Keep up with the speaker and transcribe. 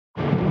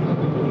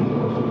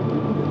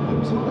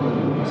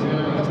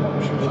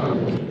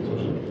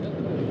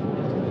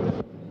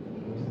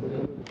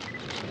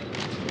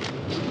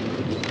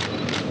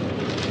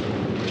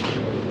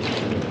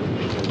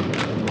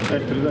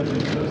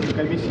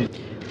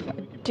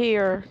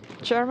Dear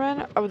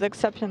Chairman of the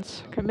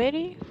Acceptance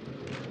Committee,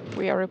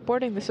 we are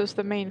reporting this is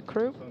the main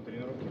crew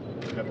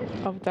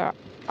of the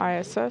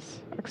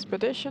ISS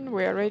expedition.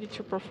 We are ready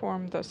to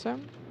perform the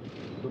sim.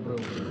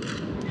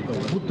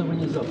 Будто вы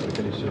не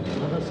завтракали сегодня.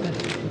 Надо сказать,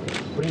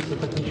 пресса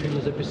так ничего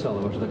не записала,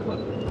 ваш доклад.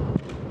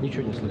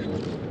 Ничего не слышно.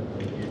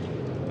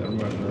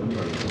 Нормально,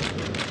 нормально.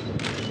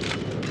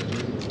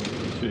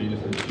 Все,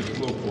 если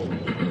число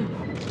помнишь,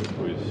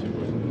 какое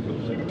сегодня.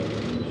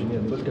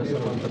 Нет, только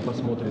Самантha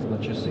посмотрит на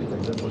часы,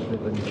 тогда после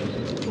этого не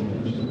часы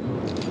помнишь.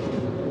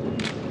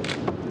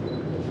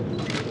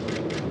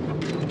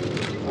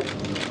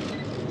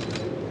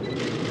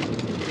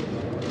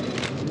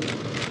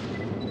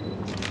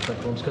 Так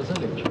вам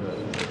сказали вчера,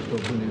 что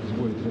были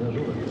сбои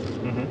тренажера,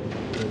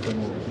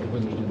 поэтому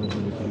вынуждены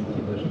были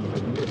прийти, даже не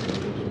подниматься.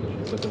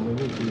 Поэтому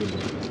имейте в виду.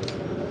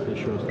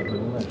 Еще раз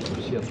напоминаю,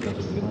 что все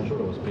отказы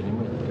тренажера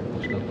воспринимайте как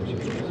нештатную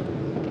ситуацию.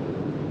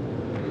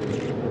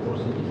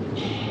 Вопросы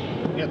есть?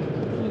 Нет.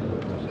 Нет.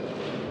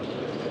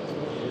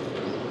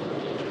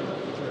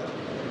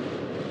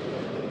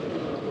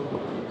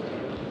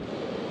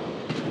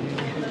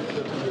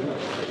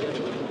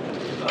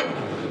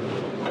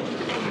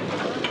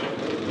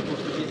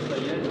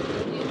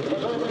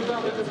 Уважаемые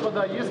дамы и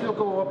господа, есть ли у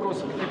кого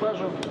вопросы к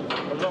экипажу?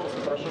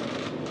 Пожалуйста, прошу.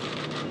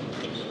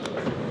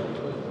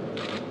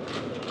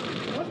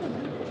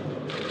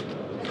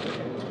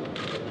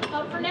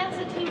 For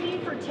NASA TV,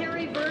 for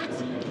Terry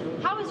Virts,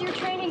 how has your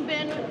training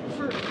been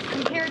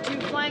compared to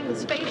flying the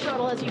space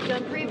shuttle as you've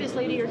done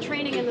previously to your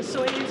training in the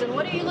Soyuz, and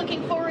what are you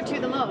looking forward to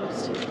the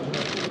most?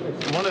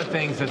 One of the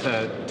things as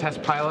a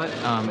test pilot,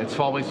 it's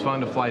always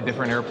fun to fly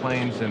different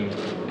airplanes, and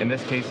in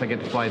this case I get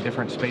to fly a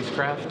different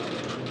spacecraft.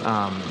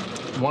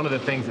 One of the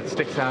things that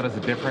sticks out as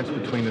a difference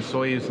between the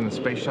Soyuz and the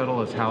space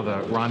shuttle is how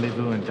the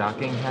rendezvous and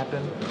docking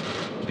happen.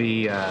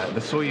 The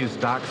Soyuz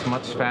docks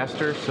much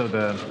faster, so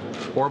the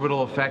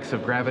orbital effects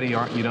of gravity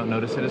you don't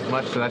notice it as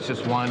much. So that's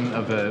just one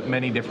of the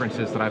many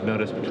differences that I've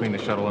noticed between the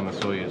shuttle and the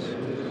Soyuz.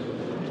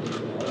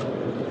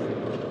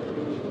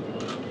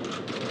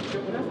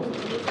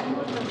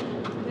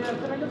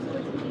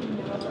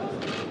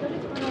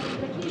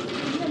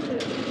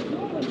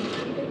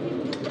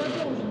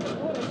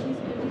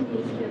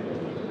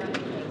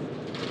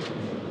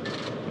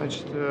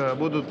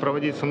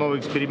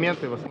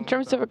 In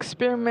terms of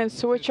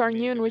experiments, which are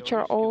new and which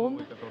are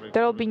old,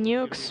 there will be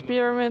new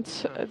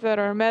experiments that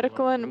are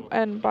medical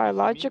and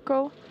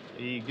biological.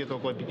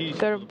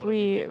 There will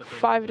be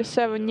 5 to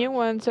 7 new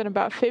ones and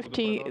about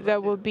 50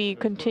 that will be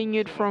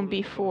continued from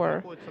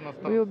before.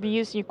 We will be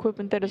using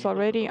equipment that is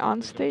already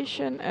on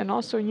station and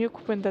also new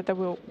equipment that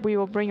we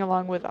will bring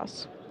along with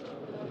us.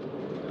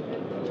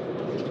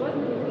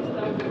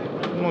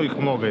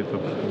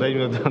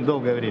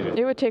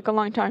 It would take a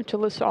long time to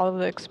list all of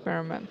the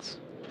experiments.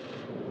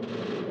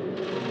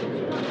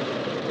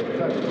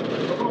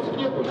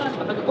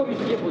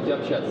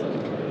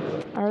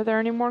 Are there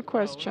any more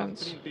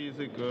questions?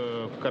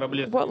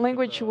 What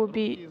language will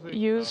be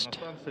used?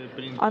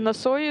 On the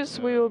Soyuz,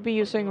 we will be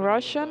using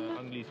Russian.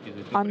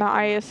 On the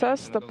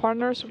ISS, the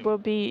partners will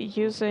be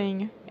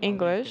using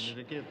English.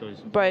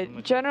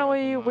 But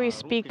generally, we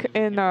speak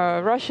in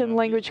a Russian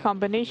language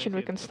combination.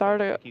 We can start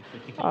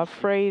a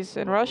phrase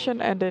in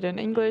Russian, end it in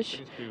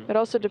English. It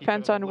also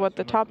depends on what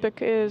the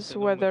topic is,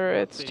 whether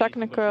it's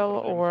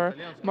technical or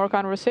more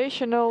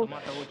conversational.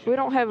 We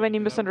don't have any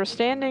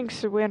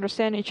misunderstandings. We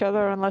understand each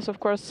other unless, of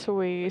course,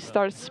 we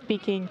start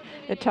speaking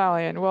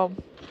Italian. Well,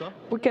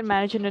 we can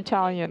manage in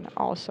Italian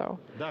also.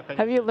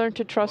 Have you learned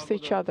to trust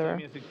each other?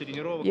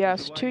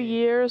 Yes, 2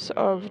 years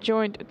of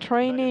joint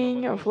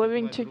training, of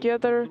living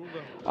together.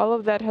 All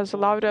of that has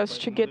allowed us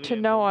to get to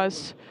know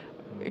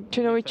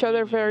each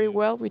other very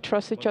well. We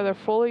trust each other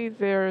fully.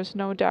 There is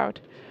no doubt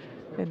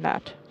in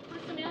that.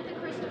 Samantha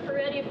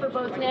Cristoforetti for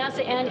both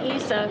NASA and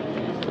ESA.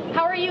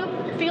 How are you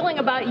feeling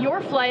about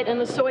your flight in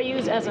the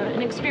Soyuz as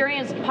an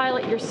experienced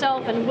pilot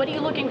yourself, and what are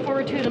you looking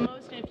forward to the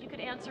most? And if you could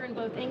answer in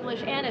both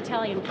English and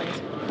Italian,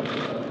 please.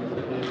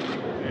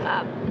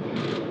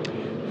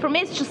 For me,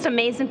 it's just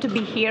amazing to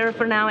be here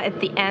for now at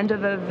the end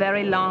of a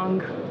very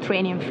long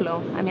training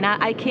flow. I mean,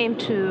 I came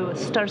to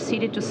Star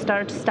City to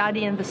start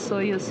studying the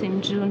Soyuz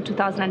in June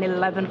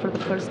 2011 for the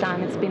first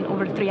time. It's been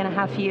over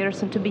 3.5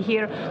 years, and to be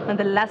here on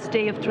the last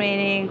day of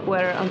training,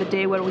 on the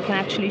day where we can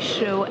actually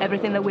show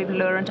everything that we've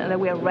learned and that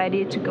we are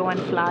ready to go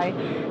and fly,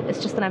 it's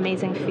just an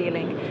amazing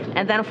feeling.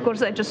 And then, of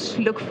course, I just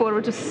look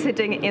forward to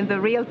sitting in the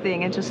real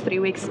thing in just 3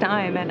 weeks'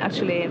 time and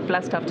actually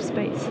blast off to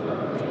space.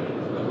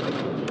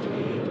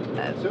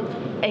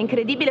 È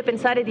incredibile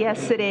pensare di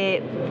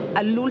essere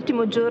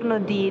all'ultimo giorno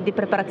di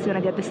preparazione,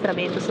 di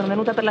addestramento. Sono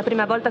venuta per la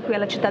prima volta qui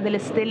alla Città delle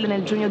Stelle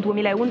nel giugno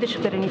 2011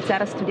 per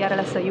iniziare a studiare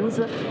la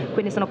Soyuz,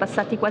 quindi sono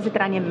passati quasi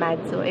 3 anni e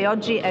mezzo e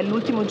oggi è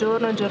l'ultimo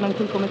giorno, il giorno in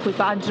cui come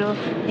equipaggio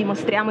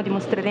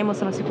dimostreremo,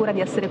 sono sicura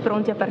di essere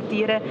pronti a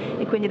partire,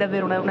 e quindi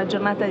davvero una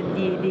giornata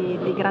di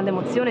grande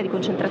emozione, di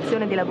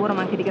concentrazione, di lavoro,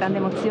 ma anche di grande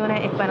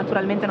emozione, e poi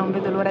naturalmente non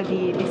vedo l'ora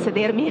di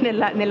sedermi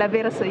nella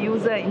vera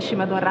Soyuz in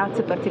cima ad un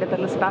razzo e partire per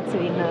lo spazio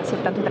in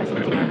soltanto 3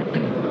 settimane.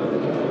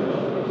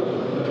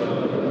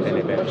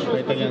 Bene, bene.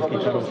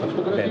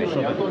 Bene,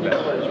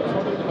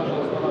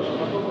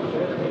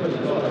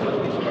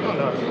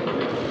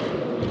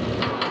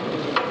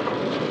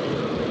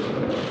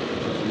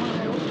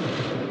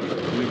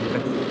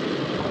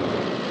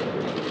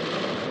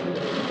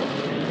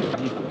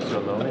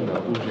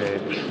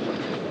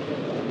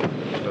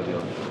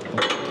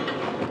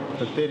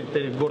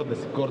 Теперь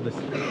гордость.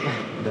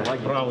 Да.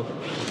 Proud.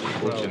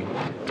 Очень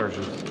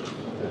горжусь.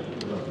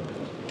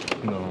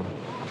 Но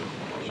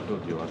что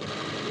делать?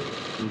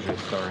 Уже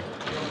старый.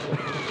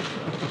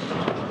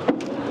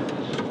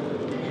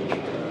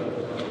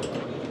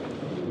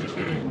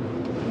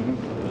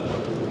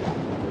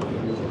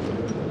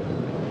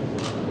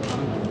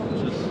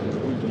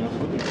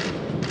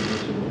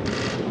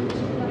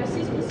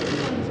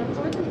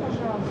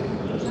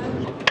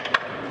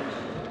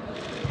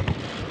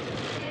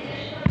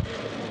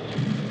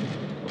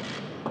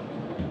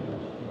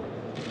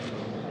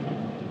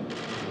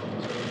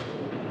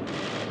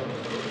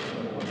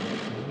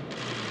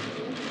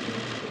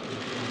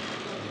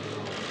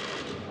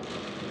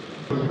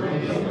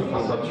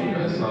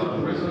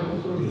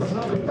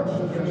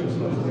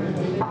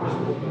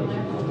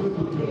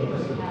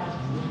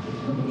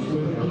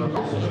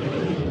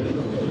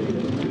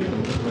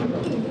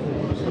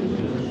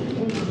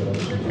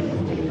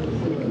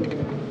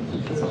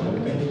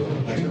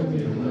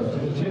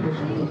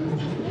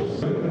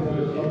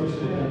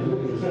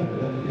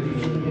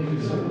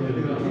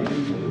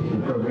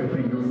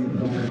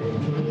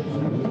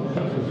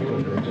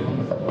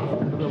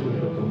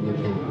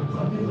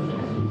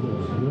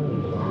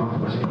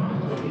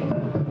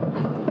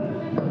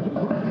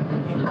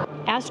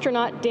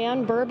 Astronaut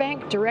Dan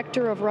Burbank,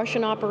 Director of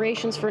Russian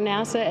Operations for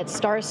NASA at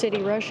Star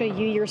City, Russia.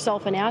 You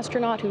yourself an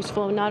astronaut who's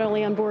flown not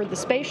only on board the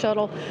space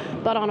shuttle,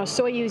 but on a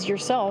Soyuz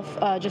yourself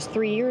just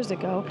 3 years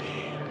ago.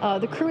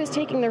 The crew is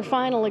taking their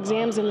final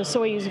exams in the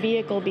Soyuz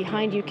vehicle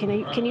behind you.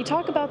 Can you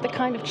talk about the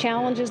kind of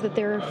challenges that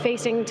they're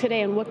facing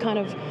today and what kind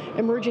of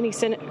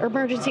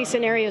emergency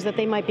scenarios that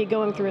they might be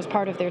going through as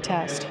part of their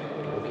test?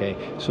 Okay,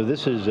 so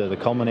this is the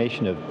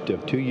culmination of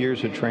 2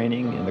 years of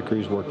training, and the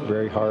crew's worked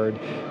very hard.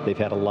 They've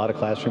had a lot of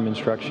classroom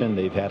instruction.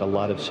 They've had a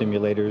lot of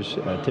simulators,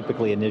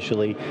 typically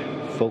initially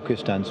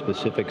focused on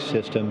specific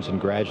systems and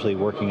gradually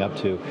working up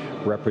to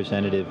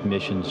representative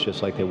missions,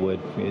 just like they would.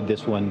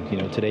 This one,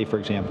 today, for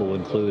example, will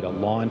include a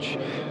launch.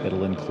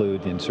 It'll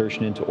include the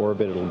insertion into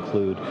orbit. It'll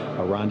include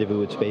a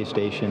rendezvous at space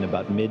station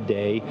about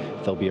midday.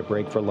 There'll be a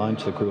break for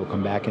lunch. The crew will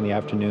come back in the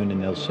afternoon,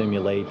 and they'll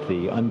simulate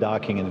the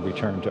undocking and the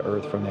return to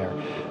Earth from there.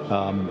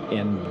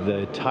 And the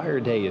entire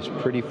day is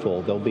pretty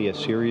full. There'll be a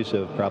series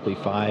of probably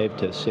 5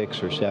 to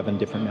 6 or 7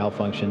 different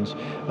malfunctions,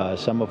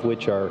 some of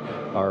which are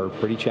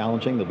pretty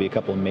challenging. There'll be a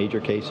couple of major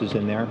cases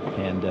in there,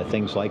 and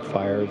things like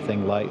fire,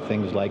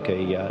 things like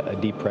a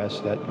deep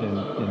press,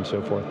 and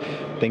so forth.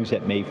 Things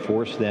that may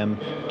force them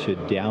to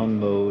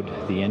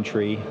downmode the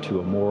entry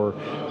to a more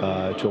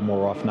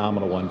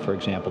off-nominal one, for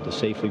example, to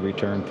safely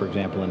return, for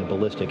example, in a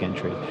ballistic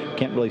entry.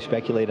 Can't really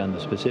speculate on the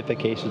specific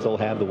cases they'll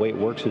have. The way it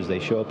works is they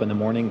show up in the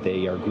morning,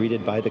 they are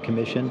greeted by the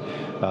commission.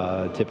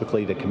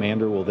 Typically, the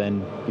commander will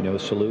then,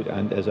 salute,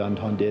 as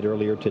Anton did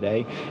earlier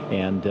today,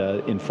 and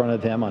in front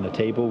of them on a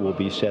table will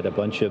be set a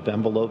bunch of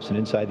envelopes, and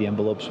inside the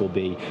envelopes will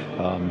be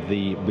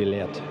the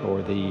billet,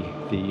 or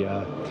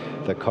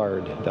the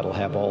card that'll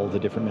have all the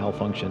different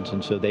malfunctions,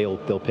 and so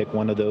they'll pick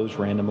one of those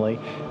randomly,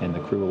 and the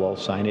crew will all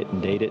sign it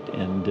and date it,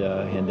 and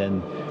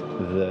then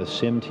the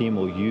sim team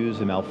will use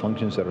the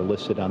malfunctions that are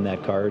listed on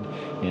that card,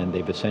 and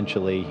they've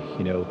essentially,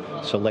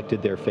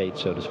 selected their fate,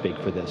 so to speak,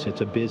 for this.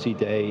 It's a busy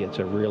day. It's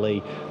a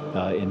really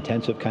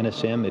intensive kind of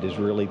sim. It is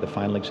really the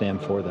final exam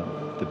for them.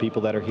 The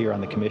people that are here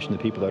on the commission, the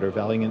people that are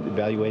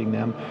evaluating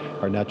them,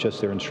 are not just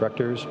their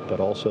instructors, but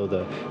also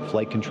the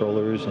flight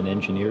controllers and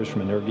engineers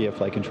from Energia,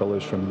 flight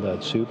controllers from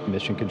the SUP,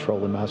 Mission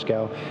Control in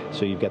Moscow.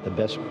 So you've got the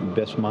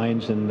best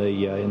minds in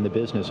the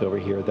business over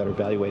here that are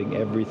evaluating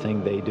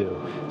everything they do.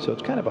 So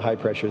it's kind of a high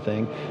pressure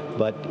thing,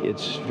 but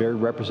it's very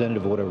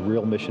representative of what a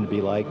real mission would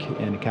be like,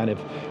 and it kind of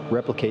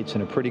replicates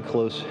in a pretty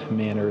close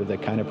manner the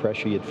kind of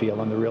pressure you'd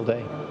feel on the real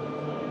day.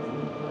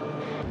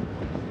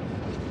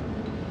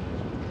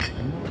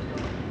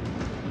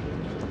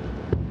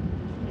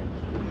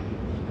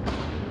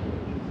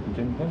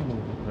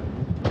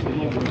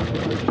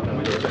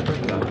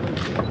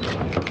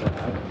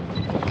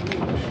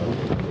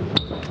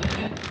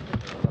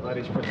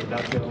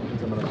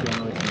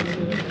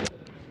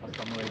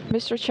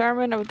 Mr.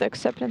 Chairman of the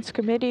Acceptance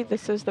Committee,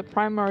 this is the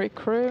primary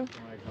crew.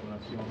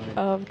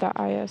 of the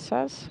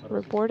ISS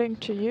reporting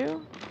to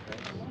you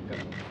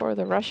for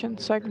the Russian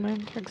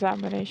segment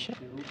examination.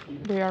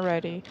 We are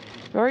ready.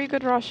 Very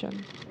good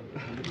Russian.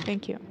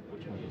 Thank you.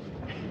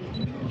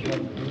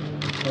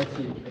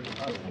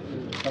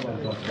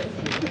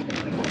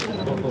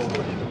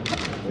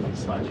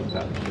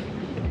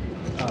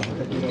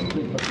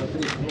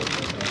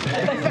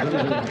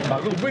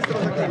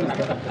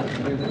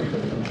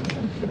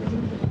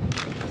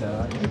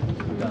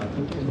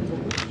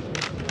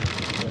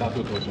 Да,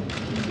 тут очень.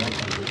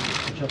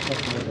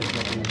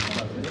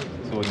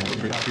 Сегодня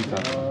 30.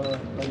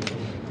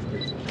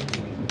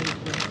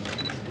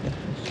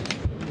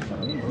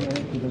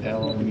 Я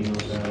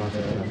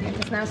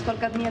не знаю,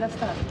 сколько дней до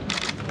старта.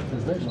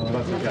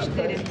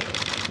 24.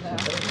 Да.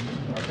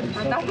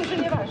 А так уже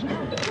не важно.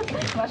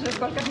 Важно,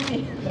 сколько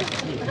дней.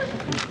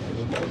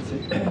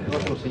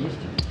 Вопросы есть?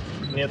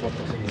 Нет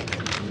вопросов.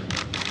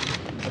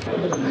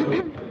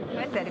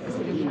 Давайте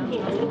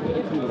посередине.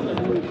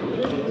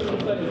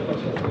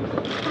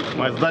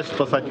 Моя задача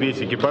спасать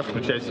весь экипаж,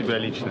 включая себя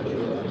лично.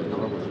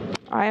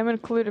 I am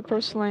included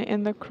personally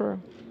in the crew.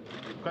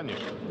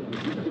 Конечно.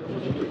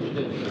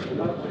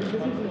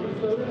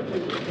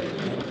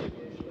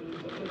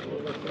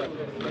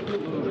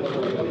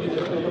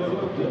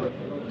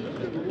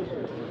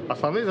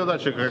 Основные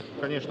задачи,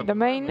 конечно. The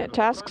main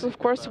tasks, of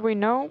course, we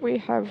know. We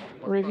have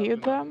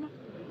reviewed them.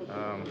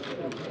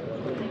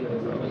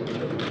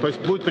 То есть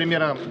будет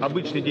примерно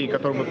обычный день,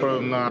 который мы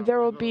проводим на... There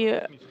will be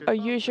a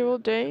usual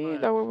day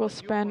that we will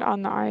spend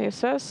on the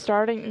ISS,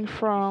 starting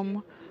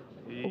from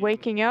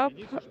waking up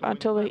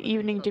until the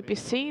evening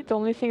DPC. The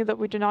only thing that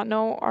we do not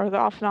know are the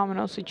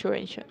off-nominal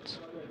situations.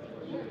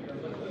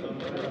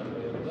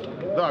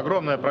 Да,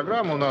 огромная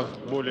программа у нас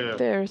более...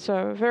 There's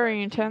a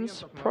very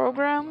intense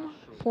program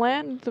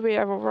planned. We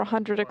have over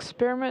 100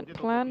 experiments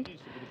planned.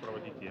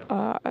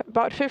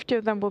 About 50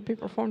 of them will be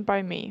performed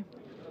by me.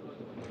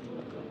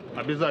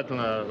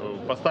 Обязательно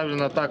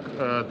поставлена так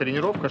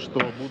тренировка,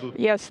 что будут...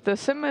 Yes, the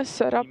sim is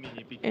set up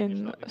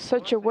in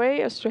such a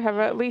way as to have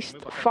at least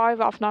 5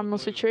 off-nominal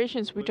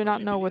situations. We do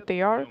not know what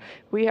they are.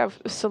 We have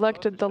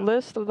selected the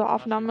list of the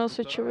off-nominal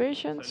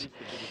situations.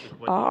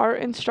 Our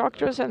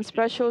instructors and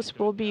specialists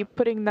will be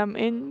putting them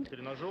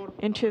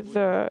into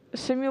the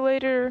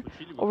simulator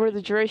over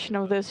the duration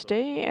of this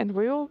day, and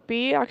we will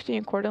be acting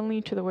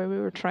accordingly to the way we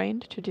were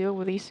trained to deal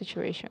with these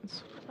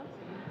situations.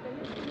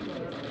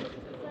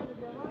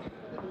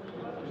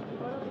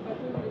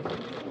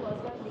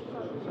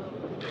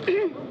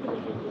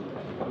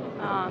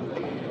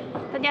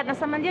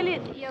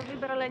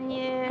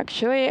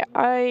 Actually,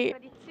 I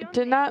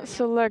did not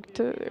select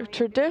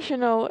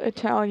traditional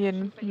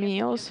Italian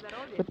meals,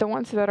 but the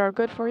ones that are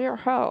good for your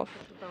health.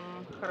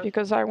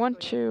 Because I want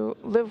to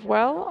live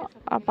well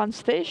up on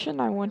station,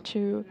 I want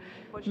to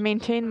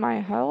maintain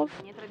my health,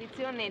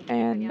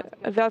 and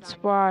that's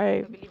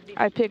why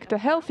I picked the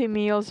healthy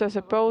meals as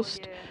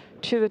opposed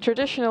to the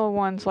traditional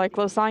ones like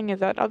lasagna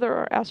that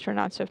other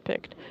astronauts have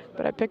picked.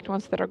 But I picked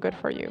ones that are good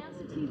for you.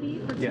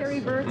 For Terry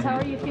Virts, how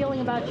are you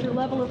feeling about your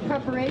level of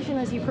preparation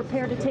as you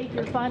prepare to take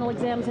your final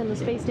exams in the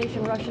space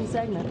station Russian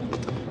segment?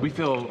 We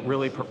feel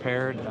really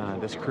prepared.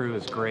 This crew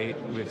is great.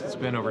 It's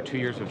been over 2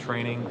 years of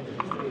training,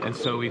 and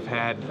so we've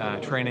had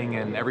training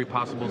in every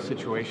possible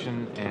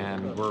situation,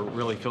 and we're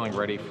really feeling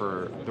ready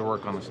for the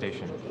work on the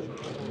station.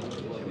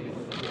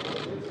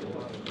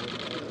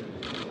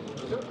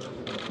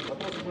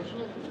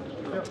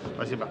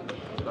 Спасибо.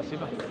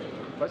 Спасибо.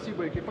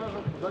 Спасибо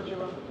экипажу. Удачи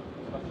вам.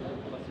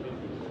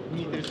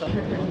 Не интересовало.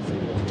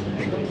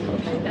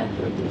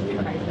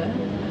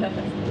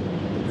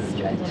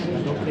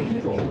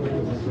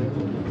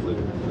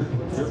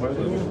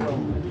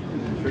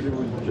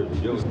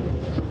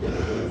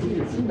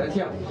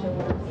 Татьяна,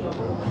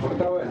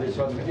 бортовая здесь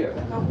у вас где?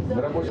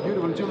 На работе? Юрий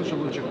Валентинович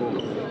Лучаков.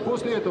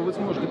 После этого вы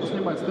сможете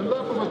поснимать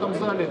стендапы в этом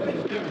зале.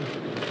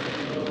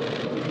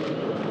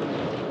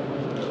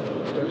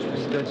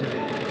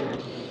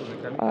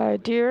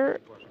 Dear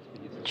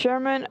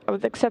Chairman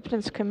of the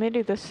Acceptance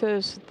Committee, this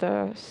is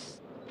the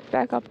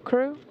backup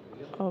crew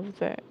of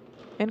the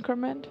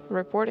increment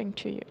reporting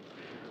to you.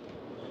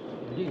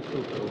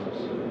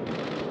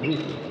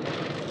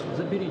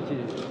 Заберите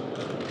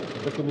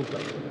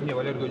документацию. Не,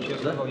 Валерий Григорьевич, я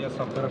сказал, я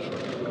сам. Хорошо.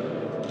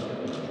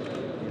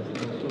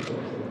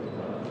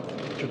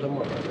 Что-то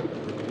мало.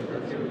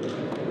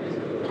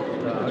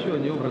 Да, что,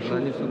 они образно,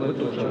 они все вы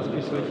тоже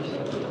расписывайтесь.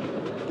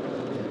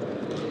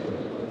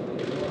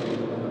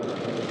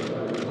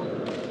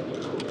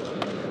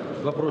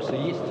 Вопросы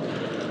есть?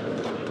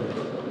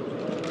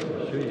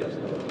 Все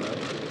ясно.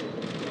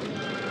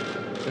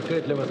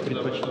 Какая для вас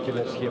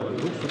предпочтительная схема?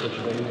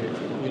 Двухсуточная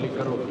или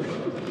короткая?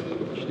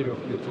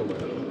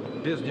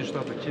 4-клетковая? Без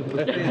нештаток. Чем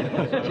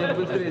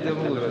быстрее, тем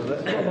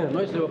лучше.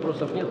 Но если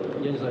вопросов нет,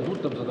 я не знаю,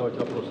 будут там задавать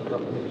вопросы,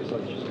 там Дмитрий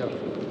Александрович скажет.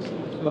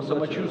 По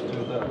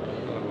самочувствию, да,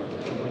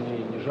 чтобы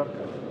не жарко.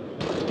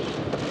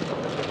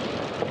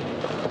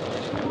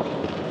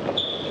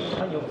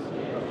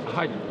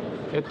 Hi.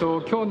 今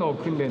日の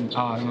訓練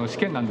試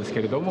験なんです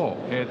けれども、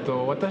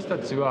私た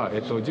ちは、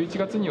11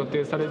月に予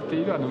定されて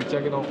いる打ち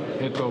上げの、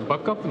バッ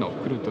クアップの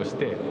クルーとし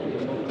て、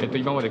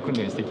今まで訓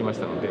練してきまし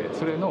たので、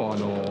それの、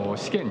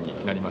試験に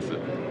なります。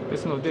で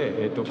すの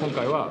で、今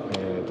回は、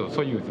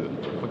ソユーズ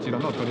こちら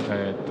の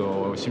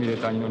シミュレ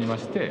ーターに乗りま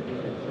して、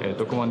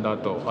コマンダ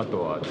ーとあ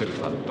とはチェル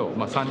さんと、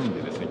3人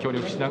でですね協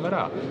力しなが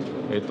ら、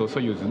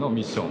ソユーズの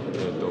ミッション、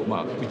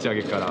打ち上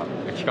げから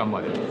帰還ま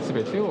で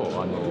全てを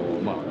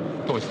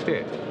通し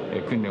て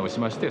訓練をし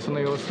まして、その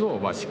様子を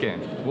試験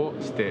を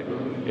して、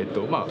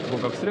合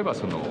格すればな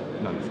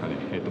んですかね、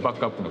バッ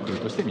クアップのクル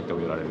ーとして認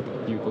められる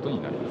ということ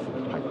になります。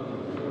はい。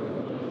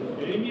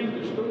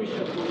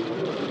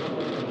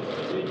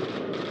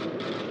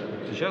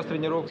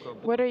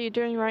What are you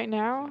doing right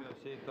now?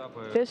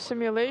 This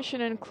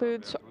simulation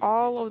includes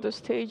all of the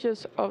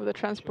stages of the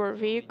transport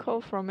vehicle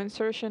from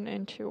insertion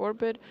into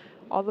orbit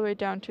all the way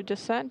down to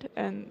descent,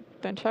 and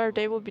the entire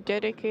day will be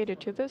dedicated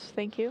to this.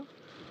 Thank you.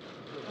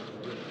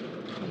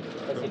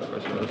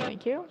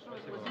 Thank you.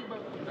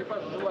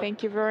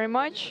 Thank you very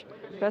much.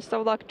 Best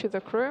of luck to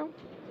the crew.